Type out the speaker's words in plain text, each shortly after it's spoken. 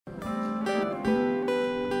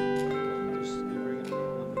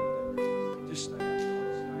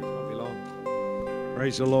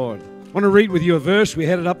Praise the Lord. I want to read with you a verse. We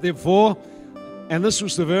had it up there before. And this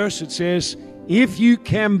was the verse. It says, if you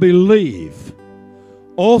can believe,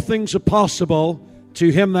 all things are possible to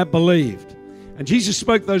him that believed. And Jesus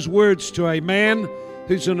spoke those words to a man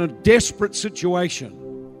who's in a desperate situation.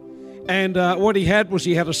 And what he had was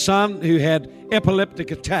he had a son who had epileptic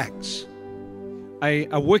attacks.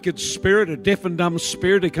 A wicked spirit, a deaf and dumb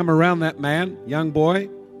spirit had come around that man, young boy.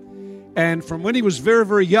 And from when he was very,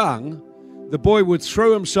 very young, the boy would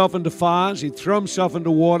throw himself into fires. He'd throw himself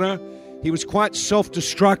into water. He was quite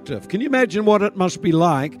self-destructive. Can you imagine what it must be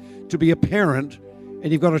like to be a parent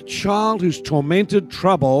and you've got a child who's tormented,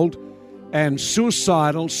 troubled, and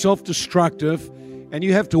suicidal, self-destructive, and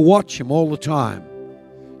you have to watch him all the time?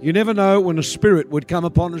 You never know when a spirit would come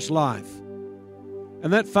upon his life.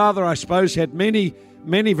 And that father, I suppose, had many,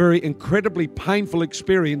 many very incredibly painful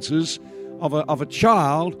experiences of a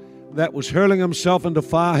child that was hurling himself into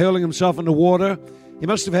fire, hurling himself into water. He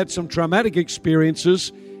must have had some traumatic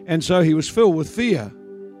experiences, and so he was filled with fear.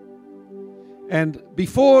 And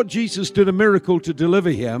before Jesus did a miracle to deliver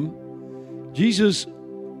him, Jesus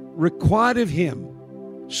required of him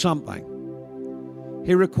something.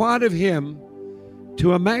 He required of him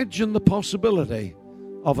to imagine the possibility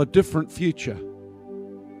of a different future.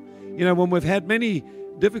 You know, when we've had many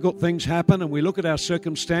difficult things happen and we look at our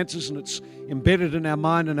circumstances and it's embedded in our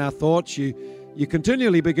mind and our thoughts, you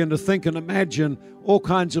continually begin to think and imagine all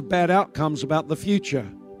kinds of bad outcomes about the future.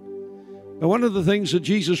 But one of the things that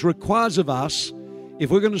Jesus requires of us,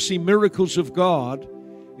 if we're going to see miracles of God,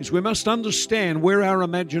 is we must understand where our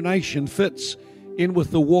imagination fits in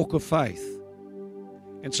with the walk of faith.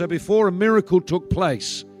 And so before a miracle took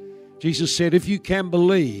place, Jesus said, if you can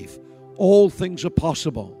believe, all things are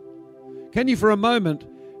possible. Can you for a moment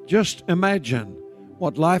just imagine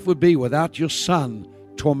what life would be without your son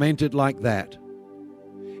tormented like that?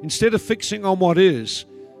 Instead of fixing on what is,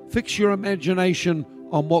 fix your imagination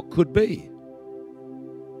on what could be.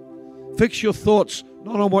 Fix your thoughts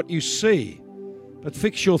not on what you see, but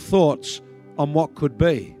fix your thoughts on what could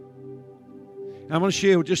be. And I want to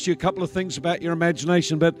share just a couple of things about your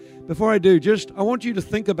imagination, but before I do, I want you to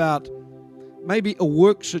think about maybe a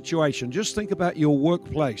work situation. Just think about your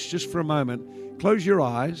workplace just for a moment. Close your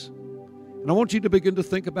eyes, and I want you to begin to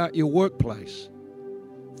think about your workplace.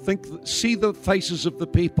 See the faces of the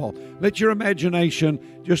people. Let your imagination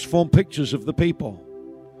just form pictures of the people.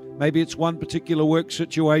 Maybe it's one particular work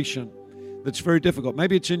situation that's very difficult.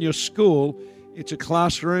 Maybe it's in your school, it's a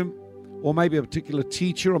classroom, or maybe a particular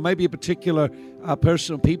teacher, or maybe a particular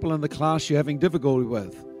person or people in the class you're having difficulty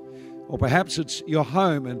with. Or perhaps it's your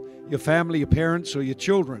home and your family, your parents, or your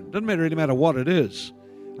children. Doesn't really matter what it is.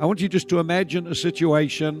 I want you just to imagine a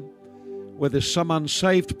situation where there's some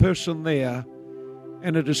unsaved person there,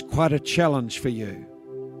 and it is quite a challenge for you.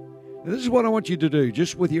 Now, this is what I want you to do,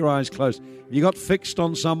 just with your eyes closed. You got fixed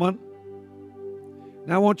on someone?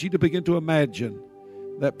 Now I want you to begin to imagine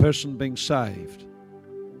that person being saved.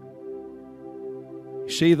 You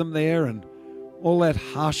see them there, and all that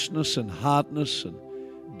harshness and hardness and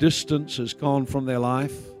distance has gone from their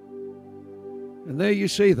life. And there you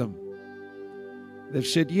see them. They've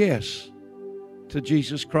said yes to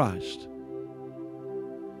Jesus Christ.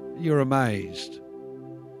 You're amazed.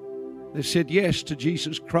 They've said yes to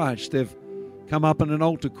Jesus Christ. They've come up in an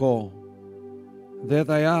altar call. There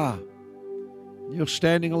they are. You're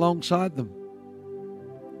standing alongside them.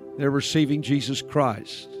 They're receiving Jesus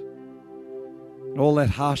Christ. And all that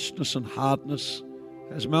harshness and hardness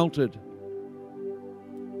has melted.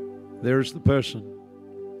 There's the person,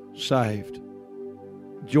 saved,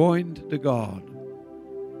 joined to God.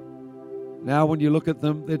 Now when you look at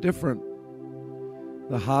them, they're different.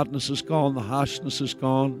 The hardness is gone, the harshness is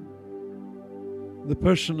gone. The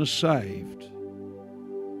person is saved.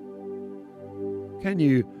 Can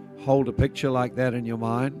you hold a picture like that in your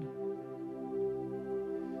mind?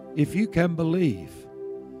 If you can believe,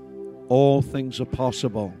 all things are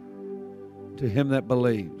possible to him that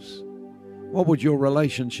believes. What would your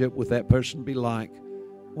relationship with that person be like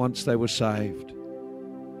once they were saved?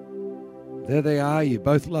 There they are, you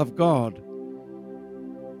both love God.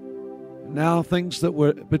 Now things that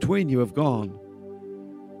were between you have gone.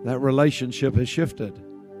 That relationship has shifted.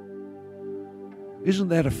 Isn't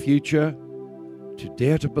that a future to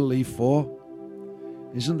dare to believe for?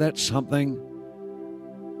 Isn't that something?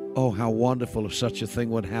 Oh, how wonderful if such a thing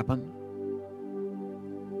would happen.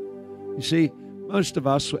 You see, most of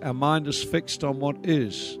us, our mind is fixed on what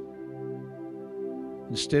is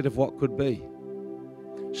instead of what could be.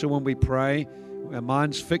 So when we pray, our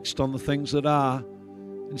mind's fixed on the things that are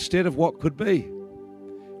instead of what could be.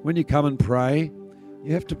 When you come and pray,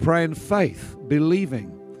 you have to pray in faith,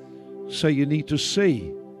 believing, So you need to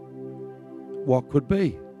see what could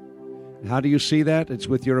be. How do you see that? It's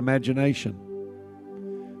with your imagination.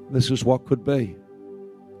 This is what could be.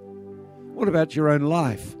 What about your own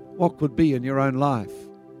life? What could be in your own life?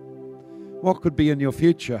 What could be in your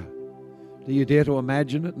future? Do you dare to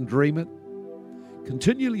imagine it and dream it?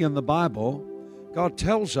 Continually in the Bible, God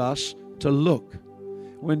tells us to look.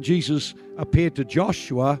 When Jesus appeared to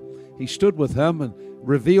Joshua, he stood with him and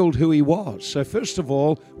revealed who he was. So first of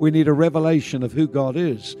all, we need a revelation of who God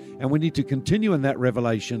is, and we need to continue in that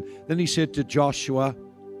revelation. Then he said to Joshua,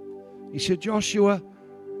 Joshua,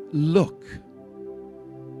 look.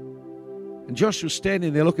 And Joshua's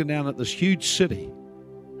standing there looking down at this huge city.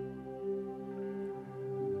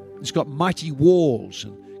 It's got mighty walls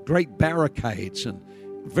and great barricades and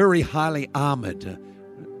very highly armored.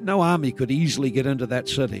 No army could easily get into that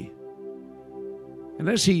city. And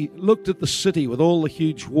as he looked at the city with all the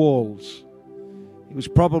huge walls, it's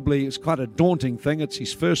quite a daunting thing. It's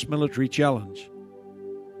his first military challenge.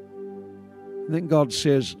 And then God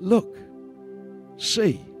says, look,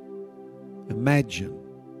 see, imagine,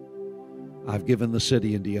 I've given the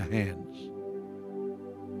city into your hands.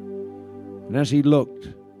 And as he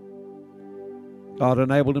looked, God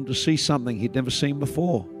enabled him to see something he'd never seen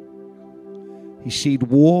before. He saw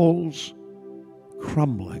walls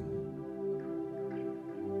crumbling,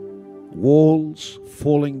 walls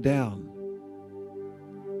falling down,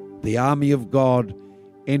 the army of God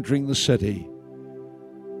entering the city,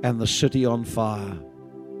 and the city on fire.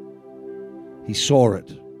 He saw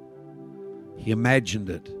it. He imagined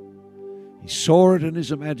it. He saw it in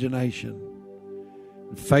his imagination.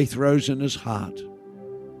 And faith rose in his heart.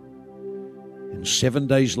 And 7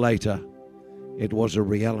 days later, it was a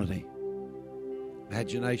reality.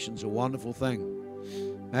 Imagination's a wonderful thing.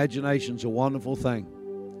 Imagination's a wonderful thing.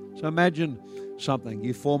 So imagine something.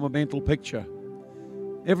 You form a mental picture.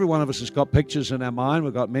 Every one of us has got pictures in our mind.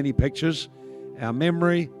 We've got many pictures. Our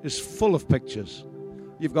memory is full of pictures.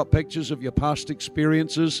 You've got pictures of your past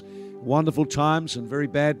experiences, wonderful times and very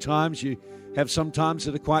bad times. You have some times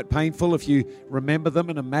that are quite painful. If you remember them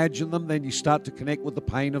and imagine them, then you start to connect with the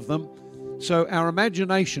pain of them. So our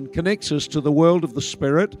imagination connects us to the world of the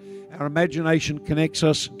Spirit. Our imagination connects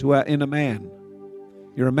us to our inner man.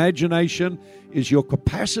 Your imagination is your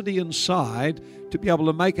capacity inside to be able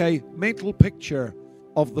to make a mental picture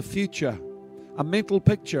of the future, a mental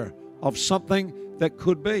picture of something that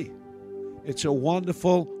could be. It's a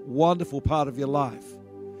wonderful, wonderful part of your life.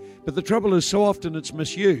 But the trouble is, so often it's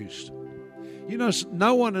misused. You know,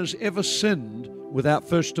 no one has ever sinned without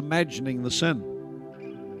first imagining the sin.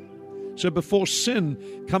 So before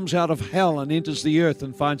sin comes out of hell and enters the earth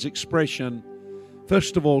and finds expression,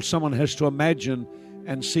 first of all, someone has to imagine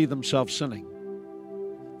and see themselves sinning.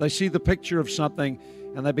 They see the picture of something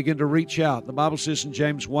and they begin to reach out. The Bible says in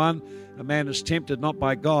James 1, a man is tempted not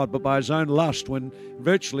by God, but by his own lust, when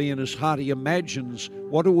virtually in his heart he imagines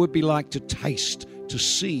what it would be like to taste, to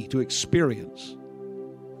see, to experience.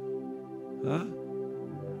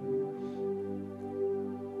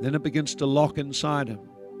 Then it begins to lock inside him.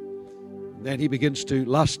 Then he begins to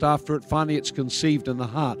lust after it. Finally, it's conceived in the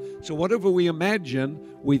heart. So whatever we imagine,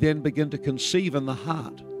 we then begin to conceive in the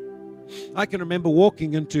heart. I can remember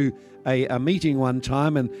walking into a meeting one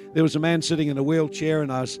time, and there was a man sitting in a wheelchair,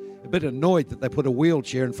 and I was a bit annoyed that they put a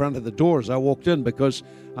wheelchair in front of the door as I walked in, because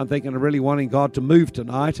I'm thinking of really wanting God to move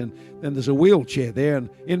tonight, and then there's a wheelchair there, and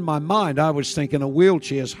in my mind I was thinking a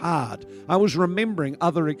wheelchair's hard. I was remembering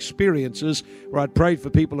other experiences where I'd prayed for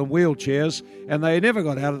people in wheelchairs, and they never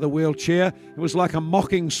got out of the wheelchair. It was like a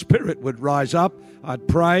mocking spirit would rise up. I'd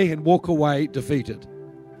pray and walk away defeated.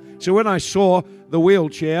 So when I saw the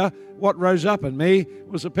wheelchair, what rose up in me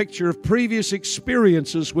was a picture of previous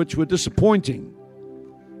experiences which were disappointing.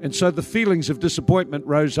 And so the feelings of disappointment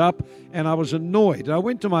rose up, and I was annoyed. I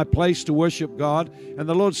went to my place to worship God, and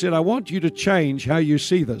the Lord said, I want you to change how you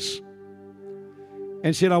see this.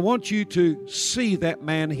 And said, I want you to see that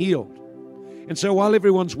man healed. And so while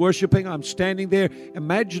everyone's worshiping, I'm standing there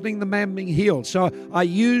imagining the man being healed. So I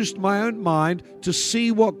used my own mind to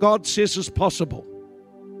see what God says is possible.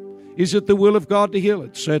 Is it the will of God to heal?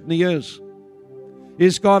 It certainly is.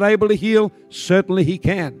 Is God able to heal? Certainly He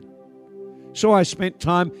can. So I spent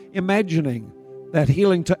time imagining that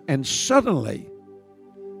healing, and suddenly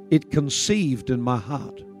it conceived in my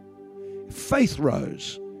heart. Faith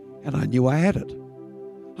rose, and I knew I had it.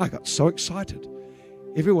 I got so excited.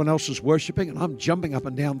 Everyone else is worshiping, and I'm jumping up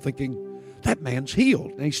and down thinking, that man's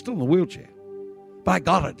healed, and he's still in the wheelchair. But I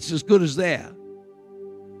got it. It's as good as there.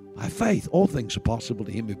 By faith, all things are possible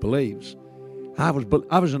to him who believes. I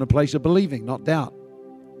was in a place of believing, not doubt.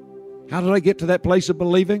 How did I get to that place of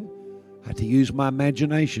believing? I had to use my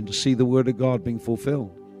imagination to see the Word of God being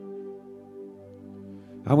fulfilled.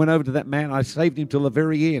 I went over to that man. I saved him till the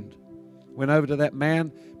very end. Went over to that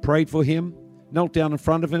man, prayed for him, knelt down in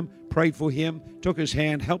front of him, prayed for him, took his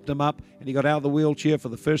hand, helped him up, and he got out of the wheelchair for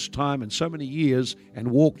the first time in so many years and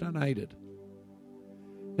walked unaided.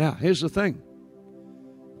 Now, here's the thing.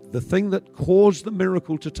 The thing that caused the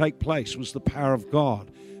miracle to take place was the power of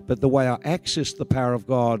God. But the way I accessed the power of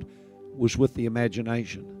God was with the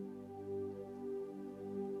imagination.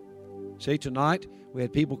 See, tonight we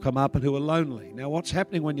had people come up and who are lonely. Now, what's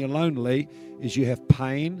happening when you're lonely is you have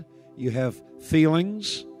pain, you have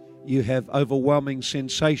feelings, you have overwhelming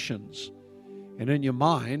sensations. And in your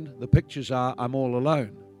mind, the pictures are, I'm all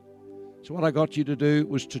alone. So what I got you to do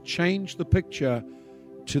was to change the picture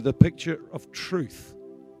to the picture of truth,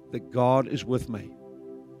 that God is with me.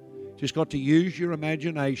 Just got to use your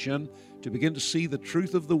imagination to begin to see the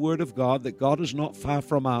truth of the Word of God, that God is not far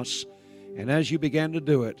from us. And as you began to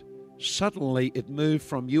do it, suddenly it moved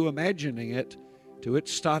from you imagining it to it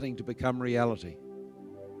starting to become reality.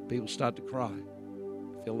 People start to cry,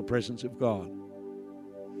 feel the presence of God.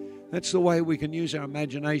 That's the way we can use our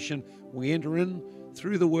imagination. We enter in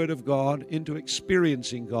through the Word of God into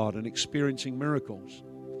experiencing God and experiencing miracles.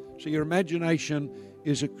 So your imagination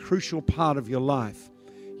is a crucial part of your life.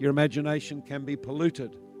 Your imagination can be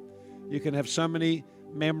polluted. You can have so many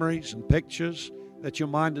memories and pictures that your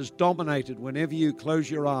mind is dominated whenever you close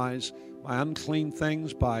your eyes by unclean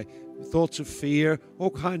things, by thoughts of fear, all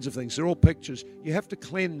kinds of things. They're all pictures. You have to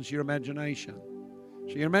cleanse your imagination.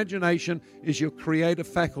 So your imagination is your creative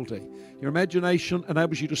faculty. Your imagination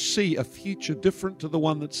enables you to see a future different to the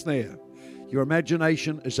one that's there. Your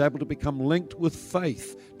imagination is able to become linked with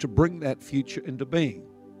faith to bring that future into being.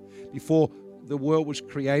 Before the world was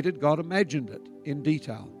created, God imagined it in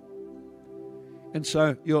detail. And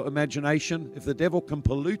so your imagination, if the devil can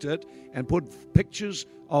pollute it and put pictures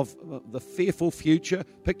of the fearful future,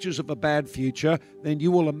 pictures of a bad future, then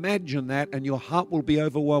you will imagine that and your heart will be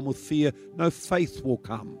overwhelmed with fear. No faith will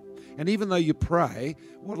come. And even though you pray,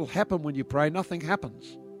 what will happen when you pray? Nothing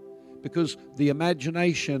happens. Because the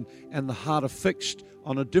imagination and the heart are fixed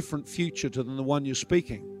on a different future than the one you're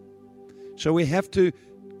speaking. So we have to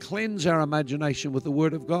cleanse our imagination with the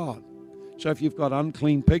Word of God. So if you've got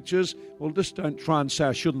unclean pictures, well, just don't try and say,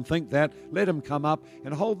 I shouldn't think that. Let them come up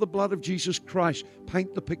and hold the blood of Jesus Christ.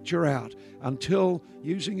 Paint the picture out until,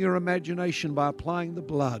 using your imagination by applying the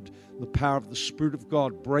blood, the power of the Spirit of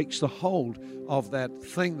God breaks the hold of that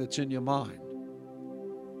thing that's in your mind.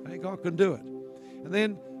 Okay, God can do it. And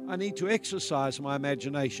then I need to exercise my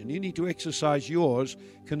imagination. You need to exercise yours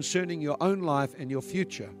concerning your own life and your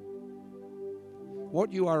future.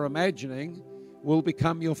 What you are imagining will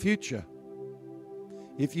become your future.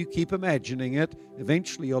 If you keep imagining it,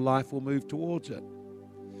 eventually your life will move towards it.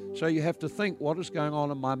 So you have to think, what is going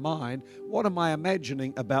on in my mind? What am I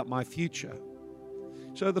imagining about my future?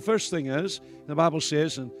 So the first thing is, the Bible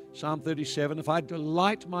says in Psalm 37, if I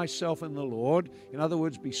delight myself in the Lord, in other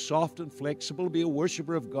words, be soft and flexible, be a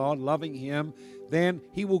worshiper of God, loving Him, then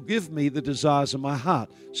He will give me the desires of my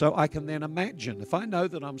heart. So I can then imagine. If I know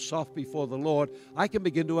that I'm soft before the Lord, I can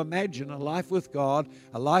begin to imagine a life with God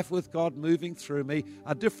moving through me,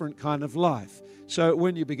 a different kind of life. So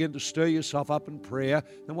when you begin to stir yourself up in prayer,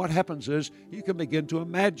 then what happens is you can begin to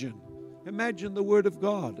imagine. Imagine the Word of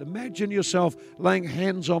God. Imagine yourself laying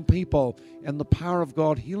hands on people and the power of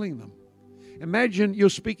God healing them. Imagine you're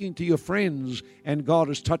speaking to your friends and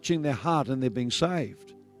God is touching their heart and they're being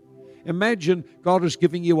saved. Imagine God is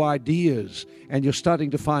giving you ideas and you're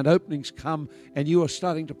starting to find openings come and you are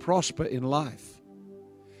starting to prosper in life.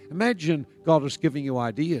 Imagine God is giving you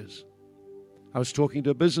ideas. I was talking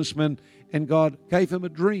to a businessman and God gave him a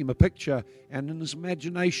dream, a picture, and in his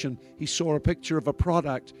imagination he saw a picture of a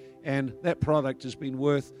product, and that product has been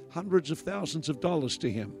worth hundreds of thousands of dollars to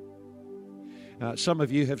him. Some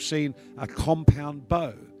of you have seen a compound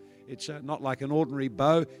bow. It's not like an ordinary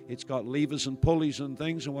bow. It's got levers and pulleys and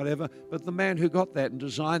things and whatever, but the man who got that and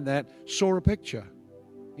designed that saw a picture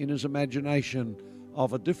in his imagination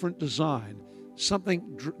of a different design.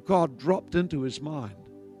 Something God dropped into his mind.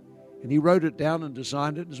 And he wrote it down and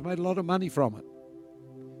designed it and has made a lot of money from it.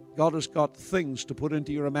 God has got things to put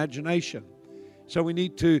into your imagination. So we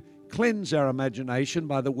need to cleanse our imagination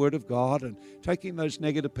by the Word of God and taking those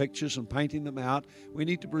negative pictures and painting them out. We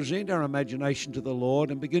need to present our imagination to the Lord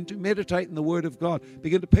and begin to meditate in the Word of God.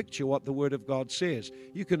 Begin to picture what the Word of God says.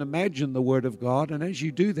 You can imagine the Word of God, and as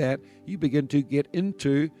you do that, you begin to get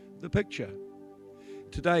into the picture.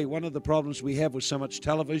 Today, one of the problems we have with so much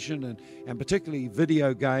television and particularly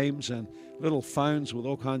video games and little phones with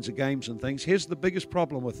all kinds of games and things, here's the biggest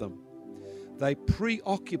problem with them. they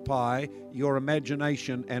preoccupy your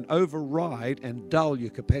imagination and override and dull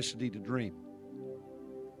your capacity to dream.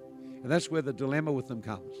 And that's where the dilemma with them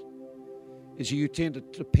comes, is you tend to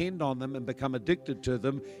depend on them and become addicted to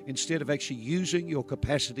them instead of actually using your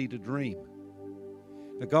capacity to dream.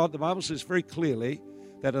 Now the Bible says very clearly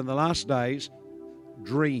that in the last days,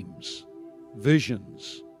 dreams,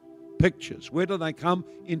 visions, pictures, where do they come?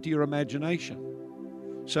 Into your imagination.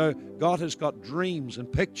 So God has got dreams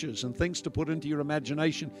and pictures and things to put into your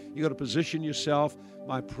imagination. You've got to position yourself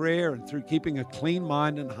by prayer and through keeping a clean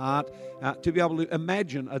mind and heart to be able to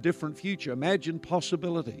imagine a different future, imagine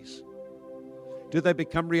possibilities. Do they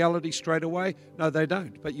become reality straight away? No, they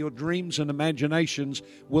don't. But your dreams and imaginations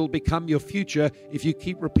will become your future if you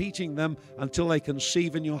keep repeating them until they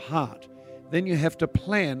conceive in your heart. Then you have to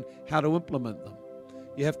plan how to implement them.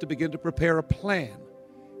 You have to begin to prepare a plan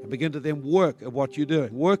and begin to then work at what you're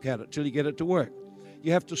doing. Work at it till you get it to work.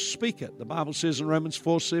 You have to speak it. The Bible says in Romans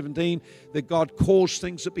 4:17 that God calls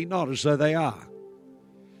things that be not as though they are.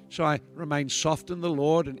 So I remain soft in the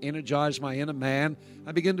Lord and energize my inner man.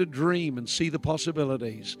 I begin to dream and see the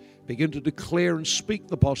possibilities, begin to declare and speak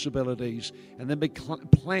the possibilities, and then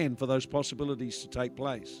plan for those possibilities to take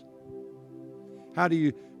place. How do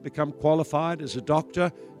you become qualified as a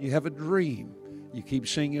doctor? You have a dream. You keep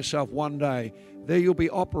seeing yourself one day. There you'll be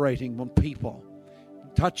operating on people,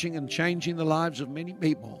 touching and changing the lives of many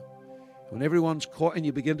people. When everyone's caught and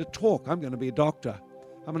you begin to talk, I'm going to be a doctor.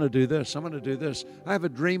 I'm going to do this. I'm going to do this. I have a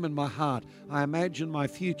dream in my heart. I imagine my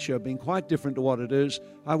future being quite different to what it is.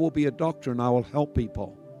 I will be a doctor and I will help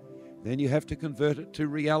people. Then you have to convert it to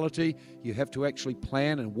reality. You have to actually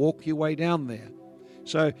plan and walk your way down there.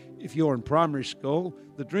 So if you're in primary school,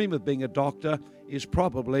 the dream of being a doctor is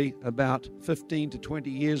probably about 15 to 20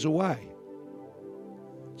 years away.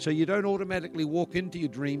 So you don't automatically walk into your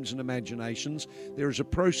dreams and imaginations. There is a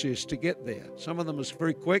process to get there. Some of them is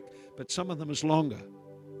very quick, but some of them is longer.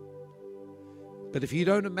 But if you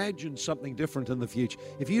don't imagine something different in the future,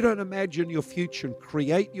 if you don't imagine your future and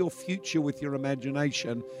create your future with your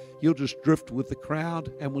imagination, you'll just drift with the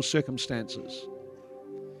crowd and with circumstances.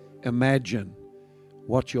 Imagine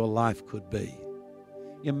what your life could be.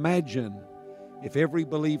 Imagine if every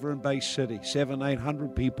believer in Bay City,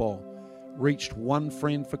 700-800 people, reached one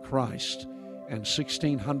friend for Christ and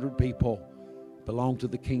 1,600 people belong to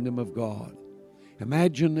the kingdom of God.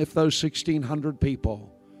 Imagine if those 1,600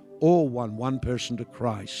 people all won one person to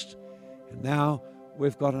Christ. And now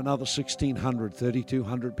we've got another 1,600,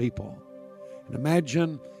 3,200 people. And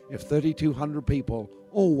imagine if 3,200 people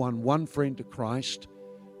all won one friend to Christ,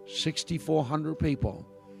 6,400 people.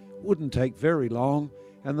 Wouldn't take very long,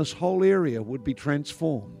 and this whole area would be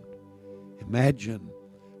transformed. Imagine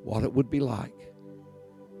what it would be like.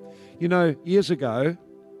 You know, years ago,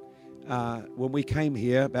 when we came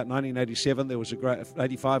here, about 1987, there was a great,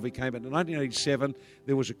 85 we came, but in 1987,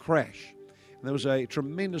 there was a crash. And there was a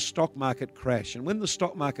tremendous stock market crash. And when the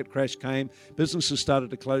stock market crash came, businesses started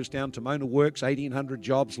to close down. Timona Works, 1,800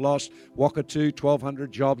 jobs lost. Wakatu,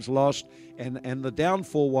 1,200 jobs lost. And the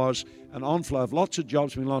downfall was an onflow of lots of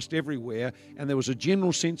jobs being lost everywhere. And there was a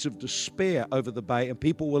general sense of despair over the Bay, and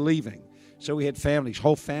people were leaving. So we had families,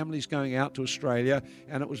 whole families going out to Australia,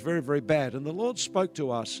 and it was very, very bad. And the Lord spoke to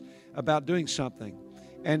us about doing something.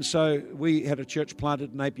 And so we had a church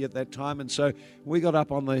planted in Napier at that time, and so we got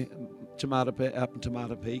up on the Tomato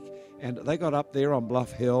Peak, and they got up there on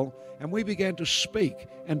Bluff Hill, and we began to speak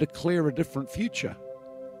and declare a different future.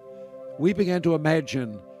 We began to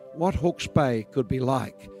imagine what Hawke's Bay could be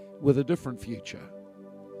like with a different future.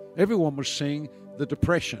 Everyone was seeing the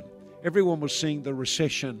depression. Everyone was seeing the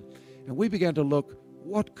recession. And we began to look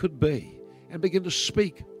what could be and begin to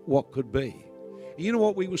speak what could be. And you know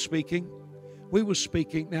what we were speaking? We were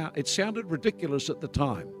speaking, now it sounded ridiculous at the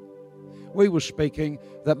time. We were speaking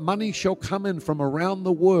that money shall come in from around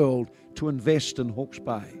the world to invest in Hawke's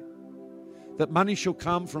Bay. That money shall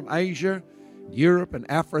come from Asia, Europe and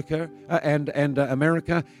Africa and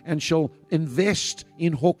America, and shall invest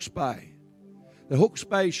in Hawke's Bay. The Hawke's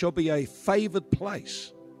Bay shall be a favored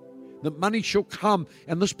place. That money shall come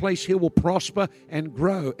and this place here will prosper and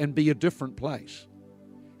grow and be a different place.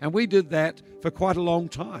 And we did that for quite a long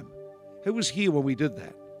time. Who was here when we did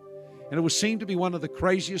that? And it was seen to be one of the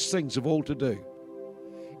craziest things of all to do.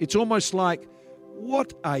 It's almost like,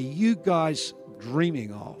 what are you guys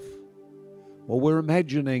dreaming of? Well, we're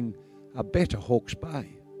imagining a better Hawke's Bay,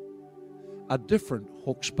 a different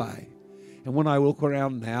Hawke's Bay. And when I look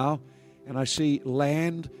around now, and I see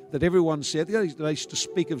land that everyone said, they used to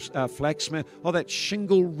speak of Flaxman, that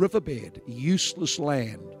shingle riverbed, useless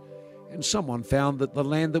land. And someone found that the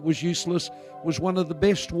land that was useless was one of the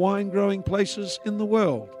best wine growing places in the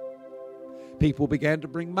world. people began to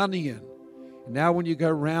bring money in. And now when you go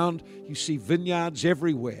around, you see vineyards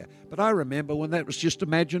everywhere. But I remember when that was just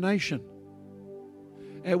imagination.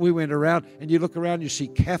 And we went around, and you look around, you see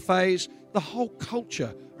cafes. The whole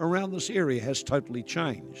culture around this area has totally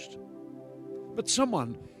changed. But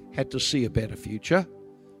someone had to see a better future.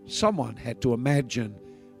 Someone had to imagine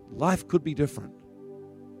life could be different.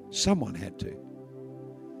 Someone had to.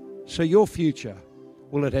 So your future,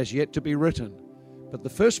 well, it has yet to be written. But the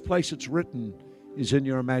first place it's written is in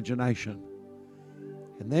your imagination.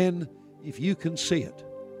 And then, if you can see it,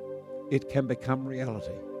 it can become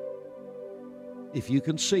reality. If you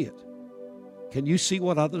can see it. Can you see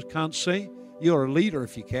what others can't see? You're a leader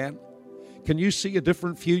if you can. Can you see a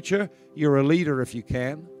different future? You're a leader if you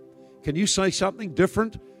can. Can you say something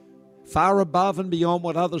different, far above and beyond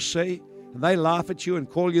what others see? And they laugh at you and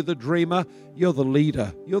call you the dreamer. You're the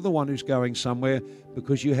leader. You're the one who's going somewhere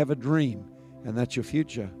because you have a dream, and that's your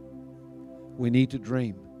future. We need to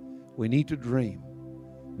dream. We need to dream.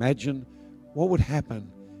 Imagine what would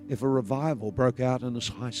happen if a revival broke out in this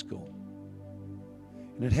high school.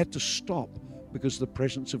 And it had to stop because the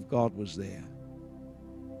presence of God was there.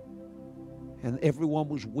 And everyone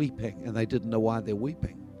was weeping, and they didn't know why they're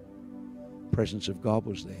weeping. The presence of God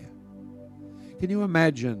was there. Can you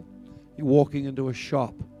imagine you walking into a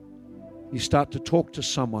shop? You start to talk to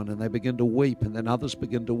someone, and they begin to weep, and then others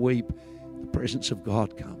begin to weep. The presence of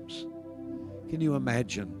God comes. Can you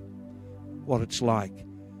imagine what it's like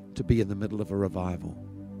to be in the middle of a revival?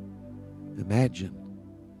 Imagine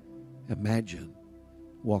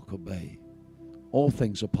what could be. All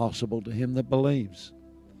things are possible to him that believes.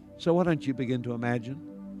 So why don't you begin to imagine?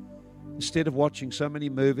 Instead of watching so many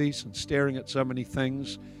movies and staring at so many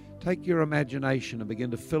things, take your imagination and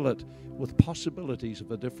begin to fill it with possibilities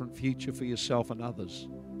of a different future for yourself and others.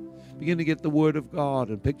 Begin to get the Word of God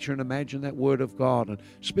and picture and imagine that Word of God and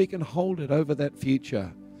speak and hold it over that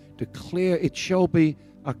future. Declare, it shall be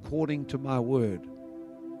according to my word.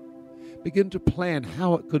 Begin to plan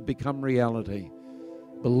how it could become reality.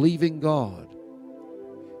 Believing God.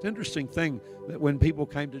 It's an interesting thing that when people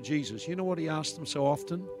came to Jesus, you know what he asked them so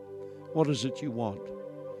often? What is it you want?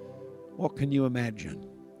 What can you imagine?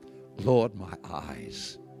 Lord, my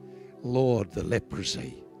eyes. Lord, the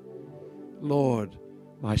leprosy. Lord,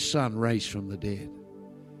 my son raised from the dead.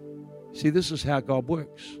 See, this is how God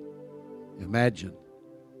works. Imagine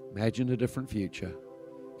a different future.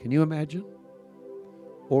 Can you imagine?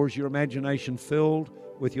 Or is your imagination filled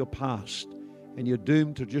with your past and you're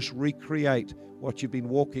doomed to just recreate what you've been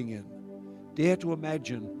walking in? Dare to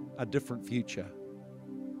imagine a different future.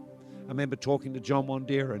 I remember talking to John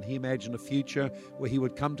Wandera, and he imagined a future where he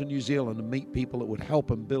would come to New Zealand and meet people that would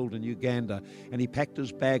help him build in Uganda. And he packed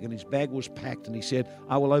his bag, and his bag was packed, and he said,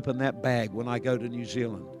 I will open that bag when I go to New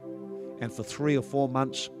Zealand. And for 3 or 4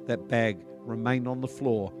 months, that bag remained on the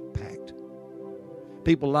floor, packed.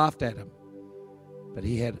 People laughed at him, but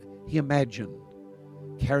he imagined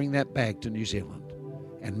carrying that bag to New Zealand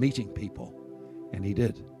and meeting people, and he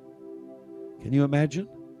did. Can you imagine?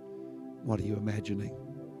 What are you imagining?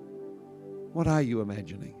 What are you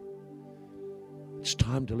imagining? It's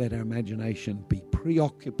time to let our imagination be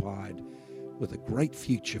preoccupied with a great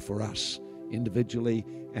future for us individually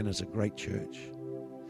and as a great church.